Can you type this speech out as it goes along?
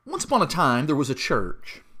Once upon a time, there was a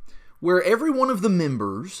church where every one of the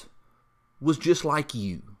members was just like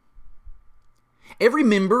you. Every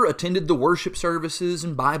member attended the worship services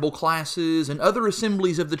and Bible classes and other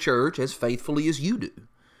assemblies of the church as faithfully as you do.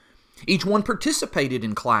 Each one participated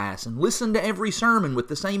in class and listened to every sermon with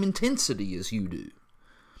the same intensity as you do.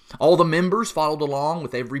 All the members followed along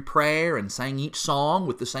with every prayer and sang each song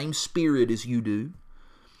with the same spirit as you do.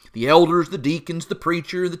 The elders, the deacons, the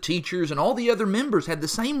preacher, the teachers, and all the other members had the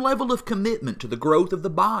same level of commitment to the growth of the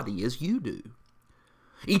body as you do.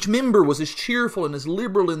 Each member was as cheerful and as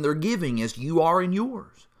liberal in their giving as you are in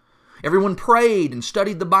yours. Everyone prayed and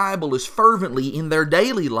studied the Bible as fervently in their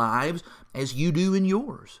daily lives as you do in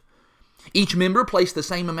yours. Each member placed the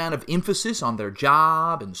same amount of emphasis on their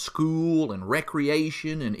job and school and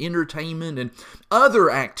recreation and entertainment and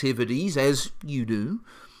other activities as you do.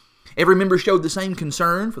 Every member showed the same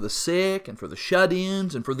concern for the sick and for the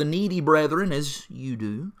shut-ins and for the needy brethren as you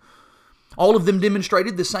do. All of them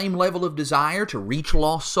demonstrated the same level of desire to reach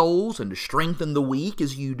lost souls and to strengthen the weak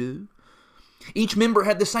as you do. Each member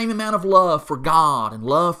had the same amount of love for God and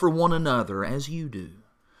love for one another as you do.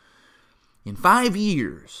 In 5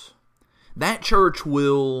 years, that church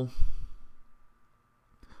will,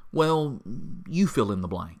 you fill in the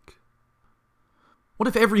blank. What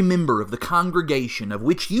if every member of the congregation of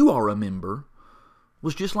which you are a member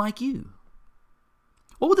was just like you?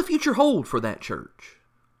 What would the future hold for that church?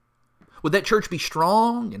 Would that church be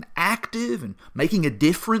strong and active and making a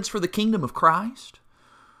difference for the kingdom of Christ?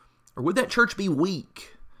 Or would that church be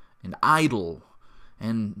weak and idle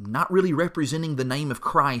and not really representing the name of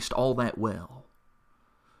Christ all that well?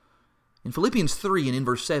 In Philippians 3 and in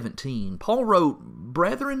verse 17, Paul wrote,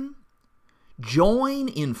 "Brethren, join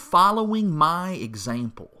in following my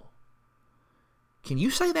example." Can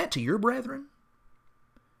you say that to your brethren?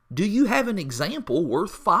 Do you have an example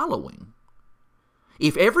worth following?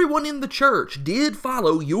 If everyone in the church did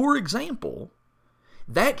follow your example,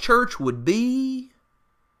 that church would be